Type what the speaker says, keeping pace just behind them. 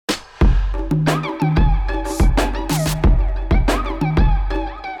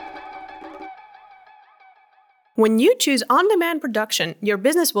When you choose on-demand production, your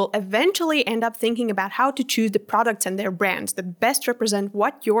business will eventually end up thinking about how to choose the products and their brands that best represent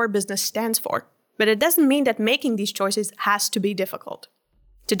what your business stands for. But it doesn't mean that making these choices has to be difficult.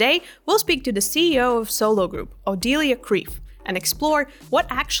 Today, we'll speak to the CEO of Solo Group, Audélia Krief, and explore what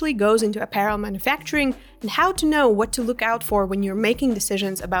actually goes into apparel manufacturing and how to know what to look out for when you're making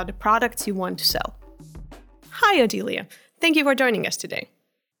decisions about the products you want to sell. Hi, Audélia. Thank you for joining us today.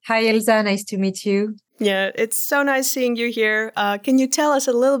 Hi, Elsa. Nice to meet you. Yeah, it's so nice seeing you here. Can you tell us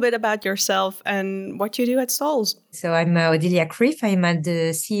a little bit about yourself and what you do at Sols? So I'm Audélia Krief. I'm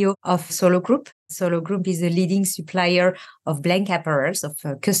the CEO of Solo Group. Solo Group is a leading supplier of blank apparels, of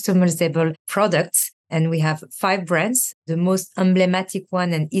customizable products. And we have 5 brands, the most emblematic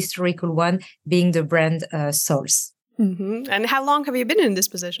one and historical one being the brand Sols. Mm-hmm. And how long have you been in this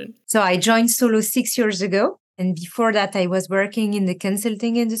position? So I joined Solo 6 years ago. And before that, I was working in the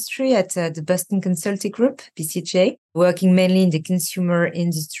consulting industry at the Boston Consulting Group, BCJ, working mainly in the consumer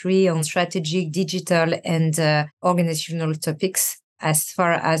industry on strategic, digital, and organizational topics. As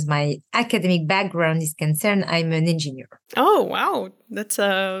far as my academic background is concerned, I'm an engineer. Oh, wow. That's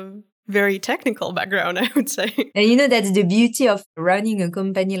a very technical background, I would say. And you know, that's the beauty of running a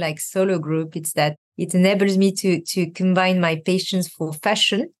company like Solo Group. It's that it enables me to combine my passions for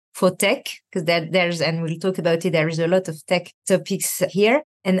fashion, for tech, because and we'll talk about it, there is a lot of tech topics here.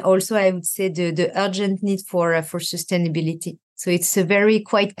 And also, I would say the urgent need for sustainability. So it's a very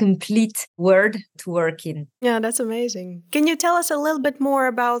quite complete world to work in. Yeah, that's amazing. Can you tell us a little bit more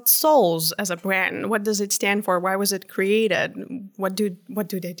about Sols as a brand? What does it stand for? Why was it created? What do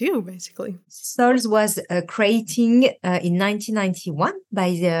they do, basically? Sols was creating in 1991 by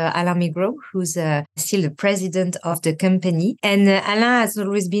Alain Migros, who's still the president of the company. And Alain has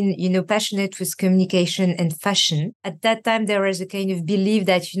always been, passionate with communication and fashion. At that time, there was a kind of belief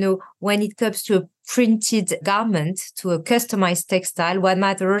that, when it comes to a printed garment, to a customized textile, what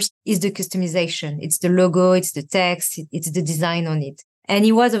matters is the customization. It's the logo, it's the text, it's the design on it. And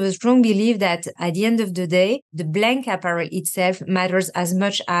he was of a strong belief that at the end of the day, the blank apparel itself matters as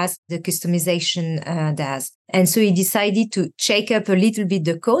much as the customization does. And so he decided to shake up a little bit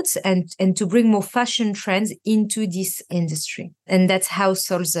the codes and to bring more fashion trends into this industry. And that's how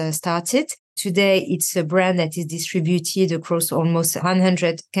Sols started. Today, it's a brand that is distributed across almost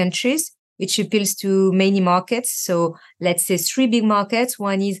 100 countries, which appeals to many markets. So let's say 3 big markets.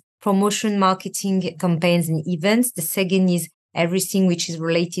 One is promotion marketing campaigns and events. The second is everything which is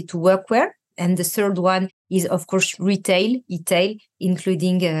related to workwear. And the third one is, of course, retail,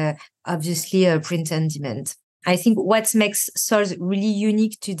 including obviously print on demand. I think what makes Sols really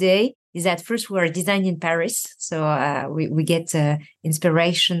unique today is that first we are designed in Paris. So we get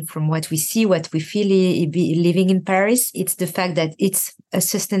inspiration from what we see, what we feel living in Paris. It's the fact that it's a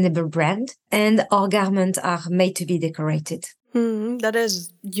sustainable brand and our garments are made to be decorated. That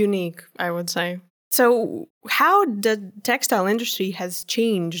is unique, I would say. So how the textile industry has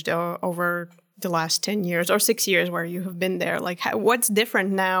changed over the last 10 years or 6 years where you have been there? Like, what's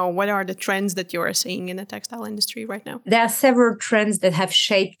different now? What are the trends that you're seeing in the textile industry right now? There are several trends that have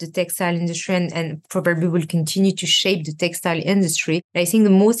shaped the textile industry and probably will continue to shape the textile industry. I think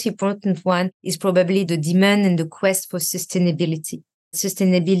the most important one is probably the demand and the quest for sustainability.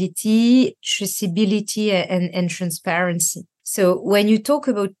 Sustainability, traceability, and transparency. So when you talk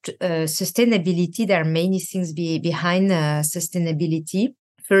about sustainability, there are many things behind sustainability.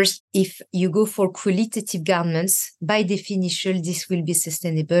 First, if you go for qualitative garments, by definition, this will be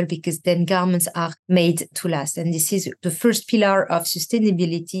sustainable because then garments are made to last. And this is the first pillar of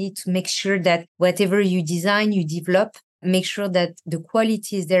sustainability, to make sure that whatever you design, you develop, make sure that the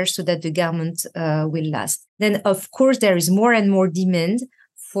quality is there so that the garment will last. Then, of course, there is more and more demand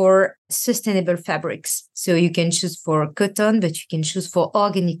for sustainable fabrics. So you can choose for cotton, but you can choose for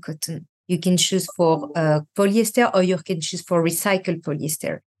organic cotton. You can choose for polyester, or you can choose for recycled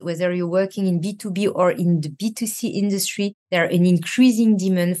polyester. Whether you're working in B2B or in the B2C industry, there are an increasing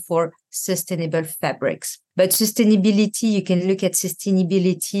demand for sustainable fabrics. But sustainability, you can look at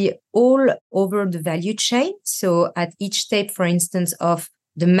sustainability all over the value chain. So at each step, for instance, of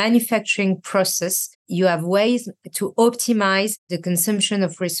the manufacturing process, you have ways to optimize the consumption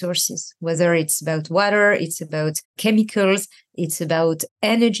of resources, whether it's about water, it's about chemicals, it's about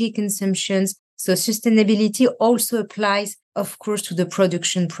energy consumptions. So sustainability also applies, of course, to the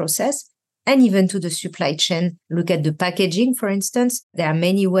production process and even to the supply chain. Look at the packaging, for instance. There are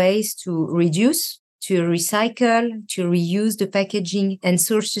many ways to reduce, to recycle, to reuse the packaging. And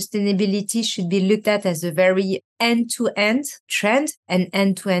so sustainability should be looked at as a very end-to-end trend and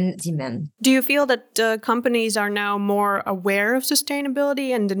end-to-end demand. Do you feel that companies are now more aware of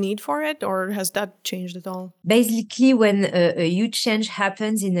sustainability and the need for it, or has that changed at all? Basically, when a huge change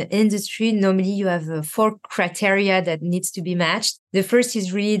happens in the industry, normally you have 4 criteria that needs to be matched. The first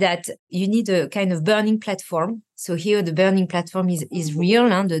is really that you need a kind of burning platform. So here the burning platform is real.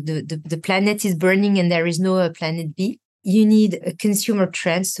 The planet is burning and there is no planet B. You need a consumer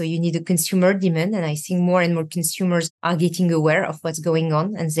trend, so you need a consumer demand. And I think more and more consumers are getting aware of what's going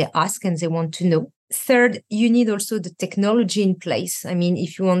on and they ask and they want to know. Third, you need also the technology in place. I mean,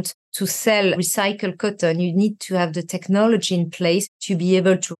 if you want to sell recycled cotton, you need to have the technology in place to be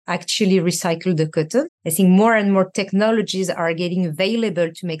able to actually recycle the cotton. I think more and more technologies are getting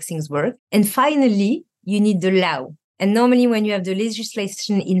available to make things work. And finally, you need the law. And normally when you have the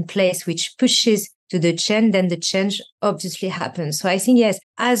legislation in place, which pushes to the change, then the change obviously happens. So I think, yes,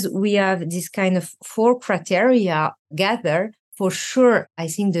 as we have this kind of 4 criteria gathered, for sure, I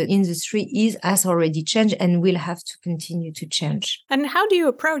think the industry has already changed and will have to continue to change. And how do you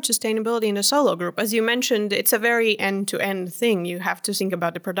approach sustainability in the Solo Group? As you mentioned, it's a very end-to-end thing. You have to think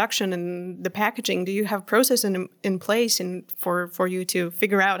about the production and the packaging. Do you have process in place for you to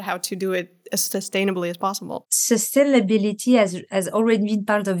figure out how to do it as sustainably as possible? Sustainability has already been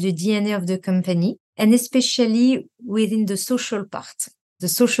part of the DNA of the company, and especially within the social part. The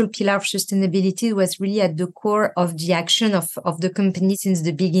social pillar of sustainability was really at the core of the action of the company since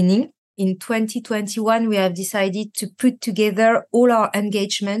the beginning. In 2021, we have decided to put together all our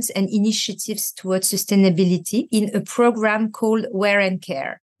engagements and initiatives towards sustainability in a program called Wear and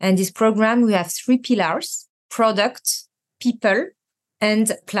Care. And this program, we have 3 pillars: product, people,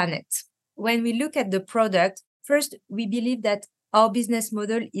 and planet. When we look at the product, first, we believe that our business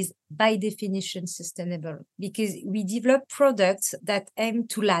model is by definition sustainable because we develop products that aim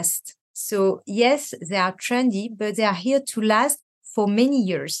to last. So yes, they are trendy, but they are here to last for many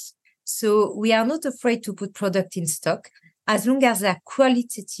years. So we are not afraid to put product in stock as long as they're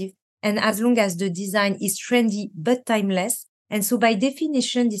qualitative and as long as the design is trendy but timeless. And so by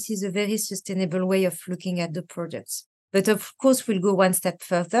definition, this is a very sustainable way of looking at the products. But of course, we'll go one step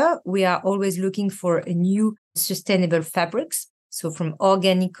further. We are always looking for new sustainable fabrics. So from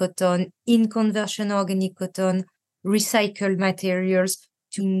organic cotton, in conversion organic cotton, recycled materials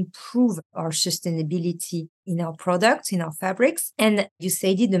to improve our sustainability in our products, in our fabrics. And you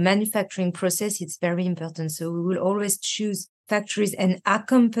said it, the manufacturing process, it's very important. So we will always choose factories and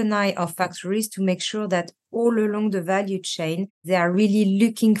accompany our factories to make sure that all along the value chain, they are really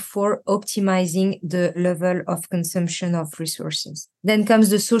looking for optimizing the level of consumption of resources. Then comes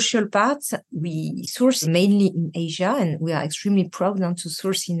the social part. We source mainly in Asia, and we are extremely proud now to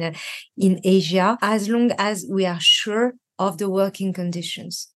source in Asia, as long as we are sure of the working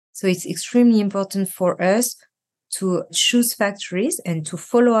conditions. So it's extremely important for us to choose factories and to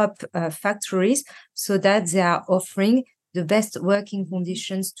follow up factories so that they are offering the best working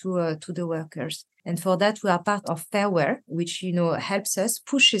conditions to the workers. And for that, we are part of Fair Wear, which, helps us,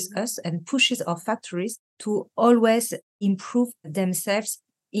 pushes our factories to always improve themselves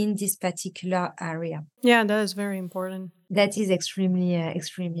in this particular area. Yeah, that is very important. That is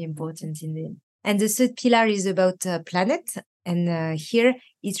extremely important indeed. And the third pillar is about planet. And here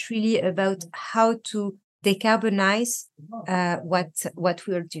it's really about how to decarbonize what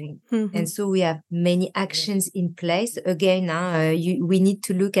we are doing. Mm-hmm. And so we have many actions in place. Again, we need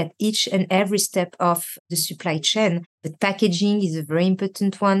to look at each and every step of the supply chain. But packaging is a very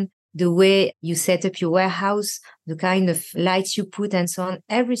important one. The way you set up your warehouse, the kind of lights you put and so on,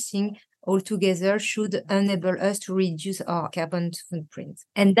 everything altogether should enable us to reduce our carbon footprint.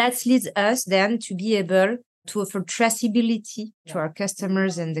 And that leads us then to be able to offer traceability to our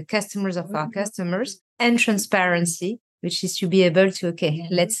customers and the customers of our customers, and transparency, which is to be able to,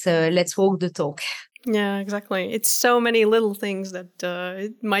 let's walk the talk. Yeah, exactly. It's so many little things that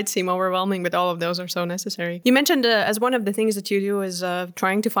it might seem overwhelming, but all of those are so necessary. You mentioned as one of the things that you do is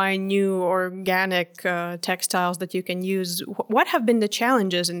trying to find new organic textiles that you can use. What have been the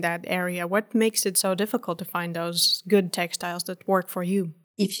challenges in that area? What makes it so difficult to find those good textiles that work for you?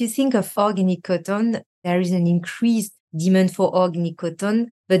 If you think of organic cotton, there is an increased demand for organic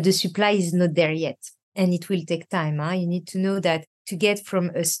cotton, but the supply is not there yet. And it will take time. You need to know that to get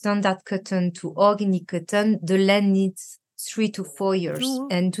from a standard cotton to organic cotton, the land needs 3 to 4 years. Mm-hmm.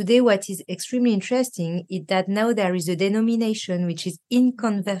 And today, what is extremely interesting is that now there is a denomination which is in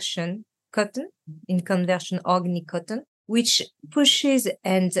conversion organic cotton, which pushes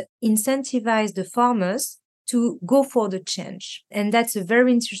and incentivizes the farmers to go for the change. And that's a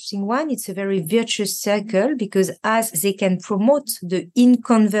very interesting one. It's a very virtuous circle because as they can promote the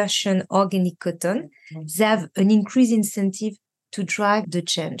in-conversion organic cotton, they have an increased incentive to drive the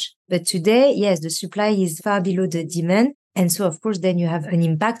change. But today, yes, the supply is far below the demand. And so, of course, then you have an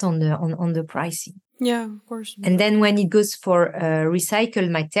impact on the pricing. Yeah, of course. And then when it goes for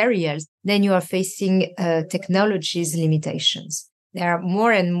recycled materials, then you are facing technologies limitations. There are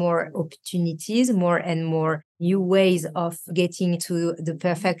more and more opportunities, more and more new ways of getting to the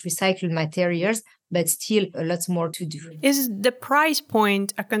perfect recycled materials, but still a lot more to do. Is the price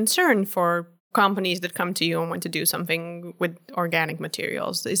point a concern for companies that come to you and want to do something with organic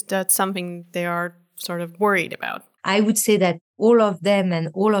materials? Is that something they are sort of worried about? I would say that all of them and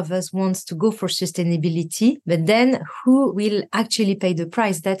all of us wants to go for sustainability, but then who will actually pay the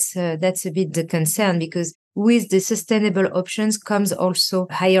price? That's a bit the concern, because with the sustainable options comes also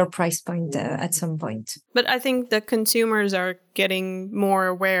higher price point at some point. But I think the consumers are getting more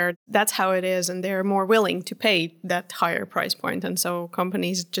aware that's how it is, and they're more willing to pay that higher price point. And so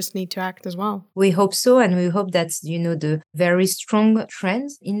companies just need to act as well. We hope so. And we hope that, the very strong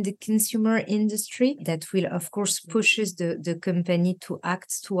trends in the consumer industry that will, of course, pushes the company to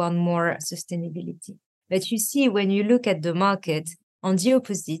act toward more sustainability. But you see, when you look at the market, on the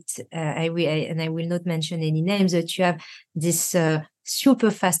opposite, I will not mention any names, but you have this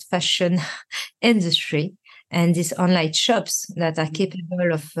super fast fashion industry and these online shops that are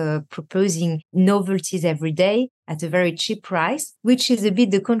capable of proposing novelties every day at a very cheap price, which is a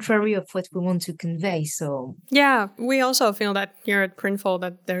bit the contrary of what we want to convey. So yeah, we also feel that here at Printful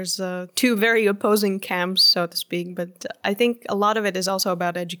that there's two very opposing camps, so to speak. But I think a lot of it is also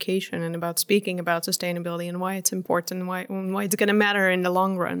about education and about speaking about sustainability and why it's important and why it's going to matter in the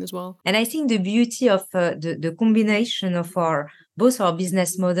long run as well. And I think the beauty of the combination of both our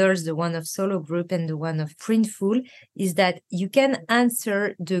business models, the one of Solo Group and the one of Printful, is that you can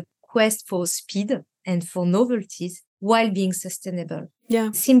answer the quest for speed and for novelties while being sustainable.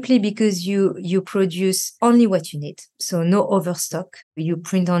 Yeah. Simply because you produce only what you need. So no overstock. You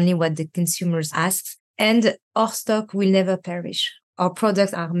print only what the consumers ask. And our stock will never perish. Our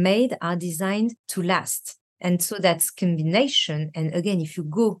products are designed to last. And so that's combination. And again, if you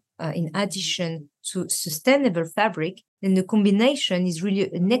go in addition to sustainable fabric, then the combination is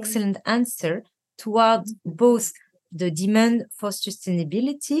really an excellent answer toward both the demand for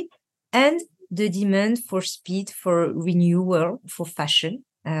sustainability and the demand for speed, for renewal, for fashion,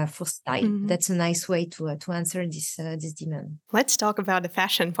 for style. Mm-hmm. That's a nice way to answer this demand. Let's talk about the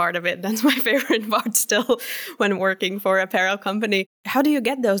fashion part of it. That's my favorite part still when working for an apparel company. How do you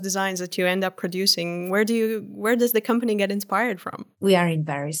get those designs that you end up producing? Where does the company get inspired from? We are in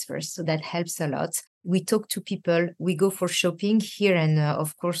Paris first, so that helps a lot. We talk to people, we go for shopping here and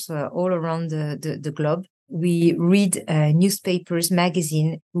of course all around the globe. We read newspapers,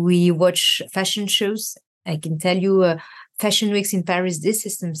 magazines. We watch fashion shows. I can tell you Fashion Weeks in Paris, this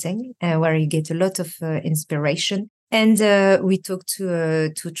is something where you get a lot of inspiration. And we talk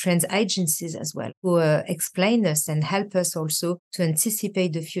to trends agencies as well, who explain us and help us also to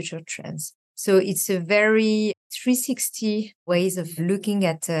anticipate the future trends. So it's a very 360 ways of looking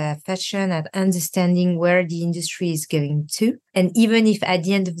at fashion, at understanding where the industry is going to. And even if at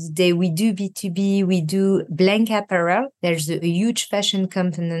the end of the day, we do B2B, we do blank apparel, there's a huge fashion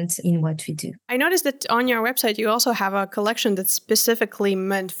component in what we do. I noticed that on your website, you also have a collection that's specifically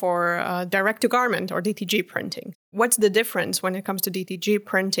meant for direct-to-garment or DTG printing. What's the difference when it comes to DTG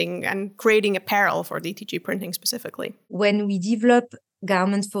printing and creating apparel for DTG printing specifically? When we develop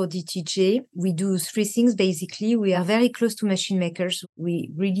garments for DTG, we do three things basically. We are very close to machine makers. We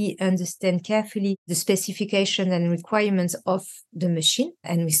really understand carefully the specification and requirements of the machine.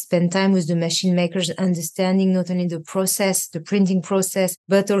 And we spend time with the machine makers understanding not only the process, the printing process,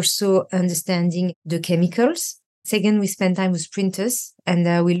 but also understanding the chemicals. Second, we spend time with printers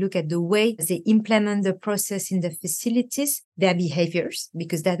and we look at the way they implement the process in the facilities, their behaviors,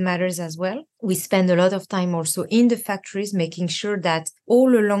 because that matters as well. We spend a lot of time also in the factories, making sure that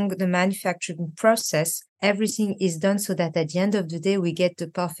all along the manufacturing process, everything is done so that at the end of the day, we get the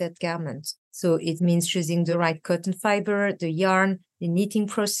perfect garment. So it means choosing the right cotton fiber, the yarn, the knitting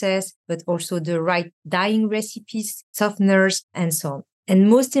process, but also the right dyeing recipes, softeners, and so on. And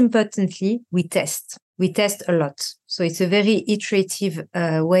most importantly, we test. We test a lot. So it's a very iterative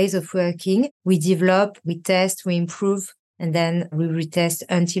ways of working. We develop, we test, we improve. And then we retest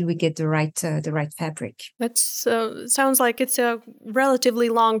until we get the right fabric. That sounds like it's a relatively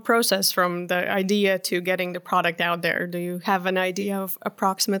long process from the idea to getting the product out there. Do you have an idea of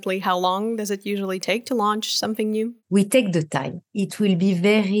approximately how long does it usually take to launch something new? We take the time. It will be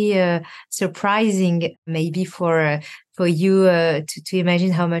very surprising, maybe for you to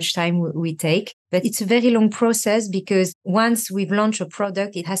imagine how much time we take. But it's a very long process because once we've launched a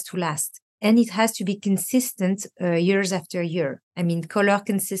product, it has to last. And it has to be consistent years after year. I mean, color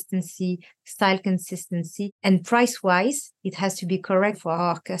consistency, style consistency, and price-wise, it has to be correct for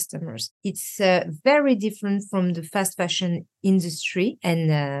our customers. It's very different from the fast fashion industry,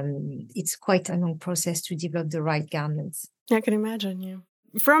 and it's quite a long process to develop the right garments. I can imagine, yeah.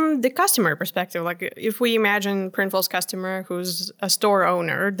 From the customer perspective, like if we imagine Printful's customer who's a store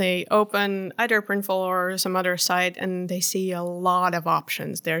owner, they open either Printful or some other site and they see a lot of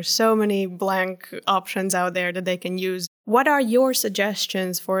options. There's so many blank options out there that they can use. What are your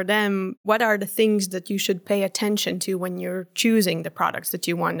suggestions for them? What are the things that you should pay attention to when you're choosing the products that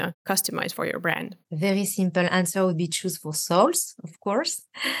you want to customize for your brand? A very simple answer would be choose for souls, of course.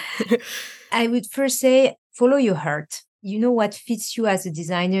 I would first say, follow your heart. You know what fits you as a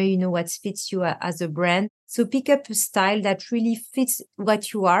designer. You know what fits you as a brand. So pick up a style that really fits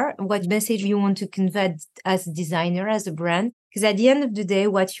what you are, what message you want to convey as a designer, as a brand. Because at the end of the day,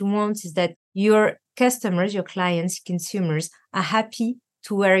 what you want is that your customers, your clients, consumers are happy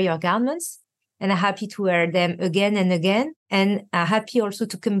to wear your garments and are happy to wear them again and again, and are happy also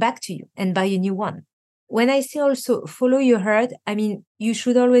to come back to you and buy a new one. When I say also follow your heart, I mean, you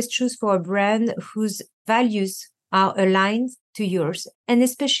should always choose for a brand whose values are aligned to yours, and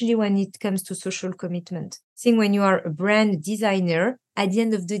especially when it comes to social commitment. I think when you are a brand designer, at the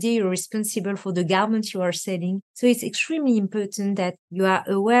end of the day, you're responsible for the garments you are selling. So it's extremely important that you are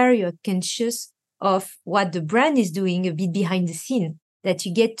aware, you're conscious of what the brand is doing a bit behind the scene, that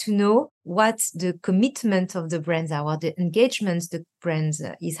you get to know what the commitment of the brands are, what the engagements the brands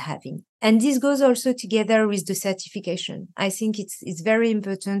is having. And this goes also together with the certification. I think it's very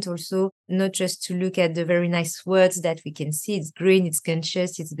important also not just to look at the very nice words that we can see. It's green, it's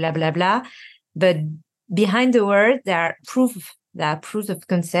conscious, it's blah, blah, blah. But behind the word, there are proofs of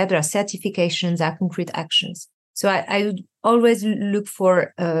concept, there are certifications, there are concrete actions. So I would always look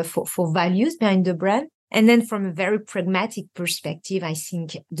for values behind the brand. And then from a very pragmatic perspective, I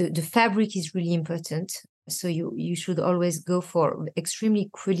think the fabric is really important. So you should always go for extremely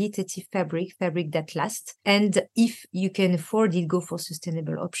qualitative fabric that lasts. And if you can afford it, go for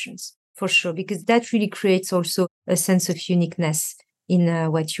sustainable options, for sure, because that really creates also a sense of uniqueness in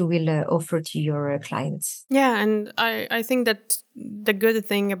what you will offer to your clients. Yeah, and I think that the good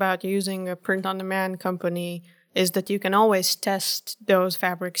thing about using a print-on-demand company is that you can always test those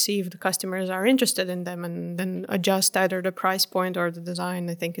fabrics, see if the customers are interested in them, and then adjust either the price point or the design.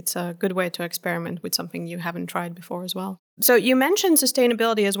 I think it's a good way to experiment with something you haven't tried before as well. So you mentioned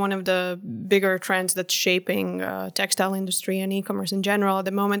sustainability as one of the bigger trends that's shaping textile industry and e-commerce in general at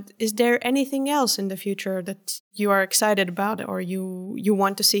the moment. Is there anything else in the future that you are excited about or you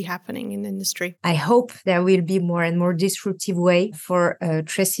want to see happening in the industry? I hope there will be more and more disruptive way for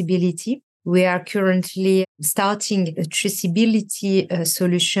traceability. We are currently starting a traceability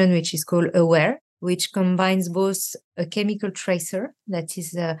solution, which is called Aware, which combines both a chemical tracer that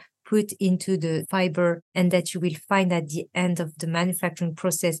is put into the fiber and that you will find at the end of the manufacturing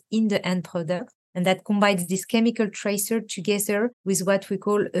process in the end product. And that combines this chemical tracer together with what we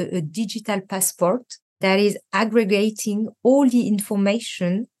call a digital passport that is aggregating all the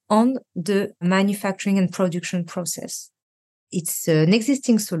information on the manufacturing and production process. It's an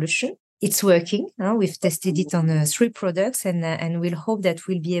existing solution. It's working. We've tested it on 3 products and we'll hope that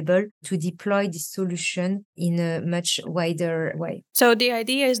we'll be able to deploy this solution in a much wider way. So the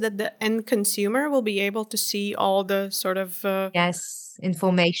idea is that the end consumer will be able to see all the sort of... Yes,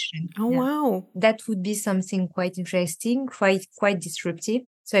 information. Oh, yeah. Wow. That would be something quite interesting, quite disruptive.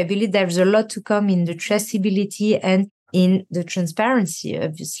 So I believe there's a lot to come in the traceability and in the transparency,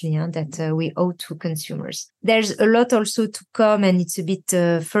 obviously, that we owe to consumers. There's a lot also to come, and it's a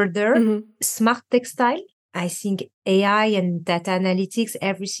bit further. Mm-hmm. Smart textile. I think AI and data analytics,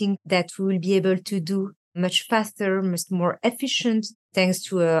 everything that we will be able to do much faster, much more efficient, thanks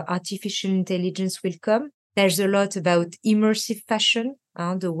to artificial intelligence will come. There's a lot about immersive fashion,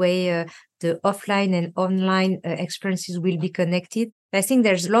 the way the offline and online experiences will be connected. I think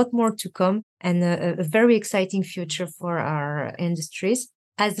there's a lot more to come and a very exciting future for our industries,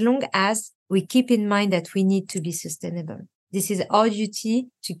 as long as we keep in mind that we need to be sustainable. This is our duty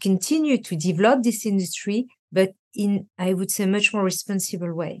to continue to develop this industry, but in, I would say, much more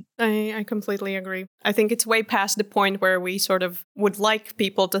responsible way. I completely agree. I think it's way past the point where we sort of would like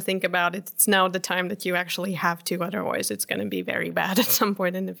people to think about it. It's now the time that you actually have to, otherwise it's going to be very bad at some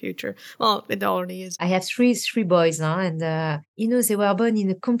point in the future. Well, it already is. I have three boys, and they were born in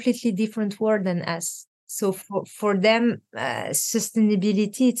a completely different world than us. So for them,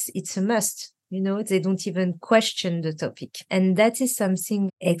 sustainability, it's a must. They don't even question the topic. And that is something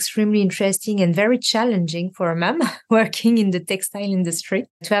extremely interesting and very challenging for a mom working in the textile industry,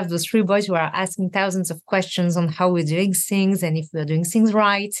 to have those three boys who are asking thousands of questions on how we're doing things and if we're doing things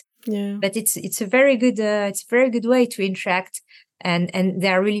right. Yeah. But it's a very good way to interact, and they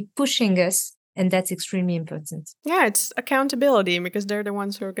are really pushing us. And that's extremely important. Yeah, it's accountability, because they're the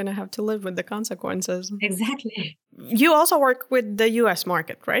ones who are going to have to live with the consequences. Exactly. You also work with the US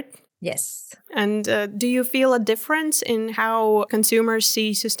market, right? Yes. And do you feel a difference in how consumers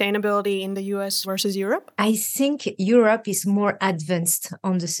see sustainability in the US versus Europe? I think Europe is more advanced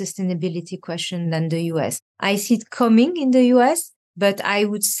on the sustainability question than the US. I see it coming in the US, but I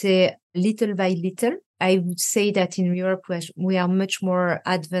would say little by little. I would say that in Europe, we are much more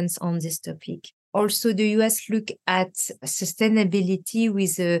advanced on this topic. Also, the US look at sustainability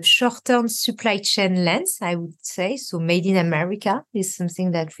with a short-term supply chain lens, I would say. So made in America is something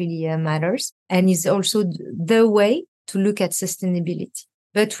that really matters, and is also the way to look at sustainability.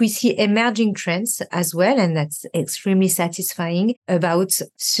 But we see emerging trends as well, and that's extremely satisfying, about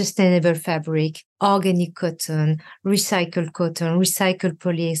sustainable fabric, organic cotton, recycled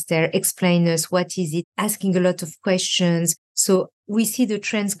polyester. Explain us, what is it? Asking a lot of questions. So we see the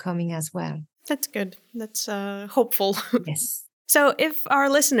trends coming as well. That's good. That's hopeful. Yes. So if our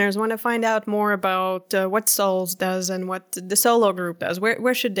listeners want to find out more about what Sols does and what the Solo Group does,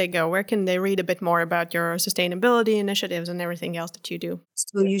 where should they go? Where can they read a bit more about your sustainability initiatives and everything else that you do?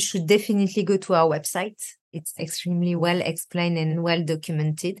 So you should definitely go to our website. It's extremely well explained and well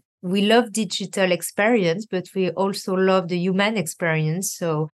documented. We love digital experience, but we also love the human experience.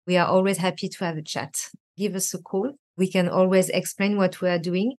 So we are always happy to have a chat. Give us a call. We can always explain what we are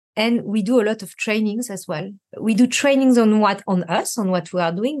doing. And we do a lot of trainings as well. We do trainings on what we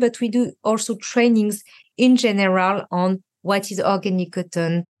are doing, but we do also trainings in general on what is organic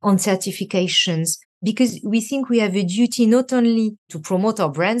cotton, on certifications, because we think we have a duty not only to promote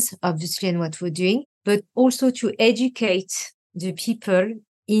our brands, obviously, and what we're doing, but also to educate the people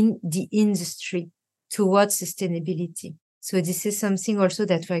in the industry towards sustainability. So this is something also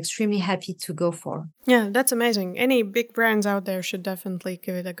that we're extremely happy to go for. Yeah, that's amazing. Any big brands out there should definitely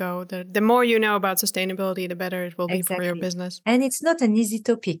give it a go. The more you know about sustainability, the better it will be for your business. And it's not an easy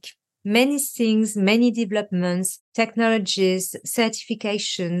topic. Many things, many developments, technologies,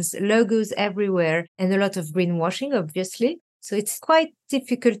 certifications, logos everywhere, and a lot of greenwashing, obviously. So it's quite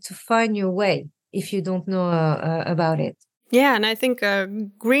difficult to find your way if you don't know about it. Yeah, and I think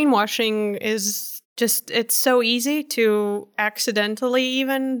greenwashing is it's so easy to accidentally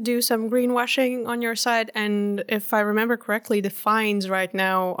even do some greenwashing on your side. And if I remember correctly, the fines right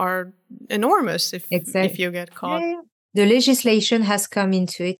now are enormous if you get caught. Yeah. The legislation has come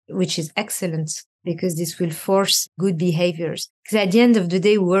into it, which is excellent, because this will force good behaviors. Because at the end of the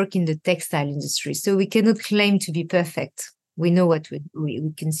day, we work in the textile industry, so we cannot claim to be perfect. We know what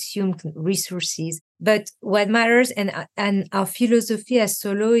we consume, resources. But what matters, and our philosophy as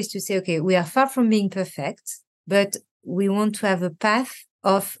Solo, is to say, okay, we are far from being perfect, but we want to have a path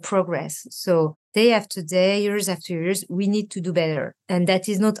of progress. So day after day, years after years, we need to do better. And that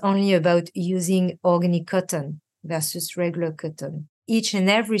is not only about using organic cotton versus regular cotton. Each and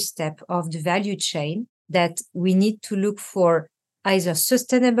every step of the value chain, that we need to look for either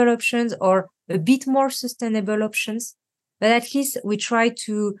sustainable options or a bit more sustainable options. But at least we try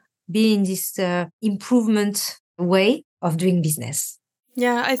to be in this improvement way of doing business.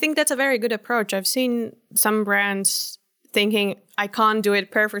 Yeah, I think that's a very good approach. I've seen some brands thinking, I can't do it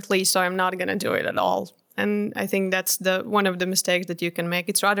perfectly, so I'm not going to do it at all. And I think that's one of the mistakes that you can make.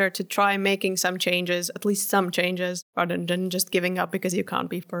 It's rather to try making some changes, at least some changes, rather than just giving up because you can't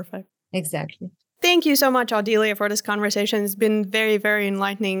be perfect. Exactly. Thank you so much, Audélia, for this conversation. It's been very, very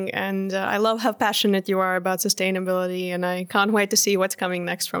enlightening. And I love how passionate you are about sustainability. And I can't wait to see what's coming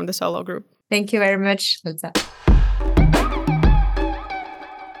next from the Solo Group. Thank you very much, Elsa.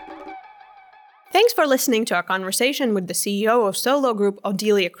 Thanks for listening to our conversation with the CEO of Solo Group,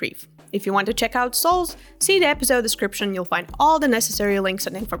 Audélia Krief. If you want to check out Sols, see the episode description. You'll find all the necessary links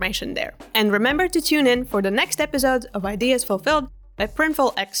and information there. And remember to tune in for the next episode of Ideas Fulfilled by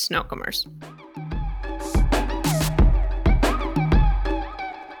Printful X Snowcomers.